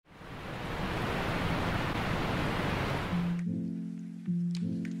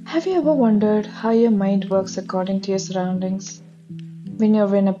Have you ever wondered how your mind works according to your surroundings? When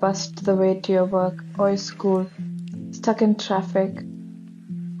you're in a bus to the way to your work or your school, stuck in traffic,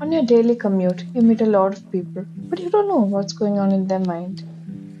 on your daily commute, you meet a lot of people, but you don't know what's going on in their mind.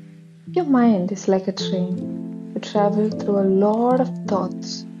 Your mind is like a train. You travel through a lot of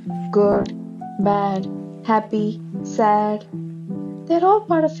thoughts good, bad, happy, sad. They're all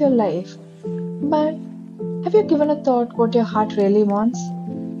part of your life. But have you given a thought what your heart really wants?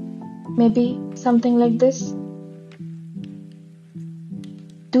 Maybe something like this.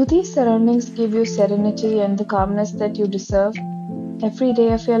 Do these surroundings give you serenity and the calmness that you deserve every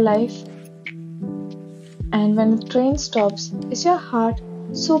day of your life? And when the train stops, is your heart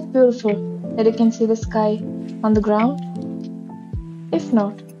so beautiful that you can see the sky on the ground? If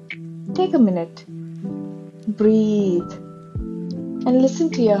not, take a minute, breathe, and listen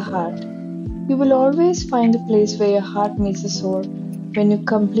to your heart. You will always find a place where your heart meets the soul when you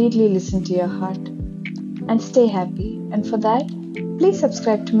completely listen to your heart. And stay happy. And for that, please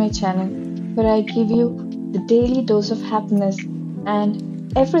subscribe to my channel where I give you the daily dose of happiness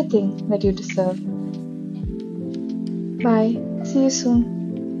and everything that you deserve. Bye. See you soon.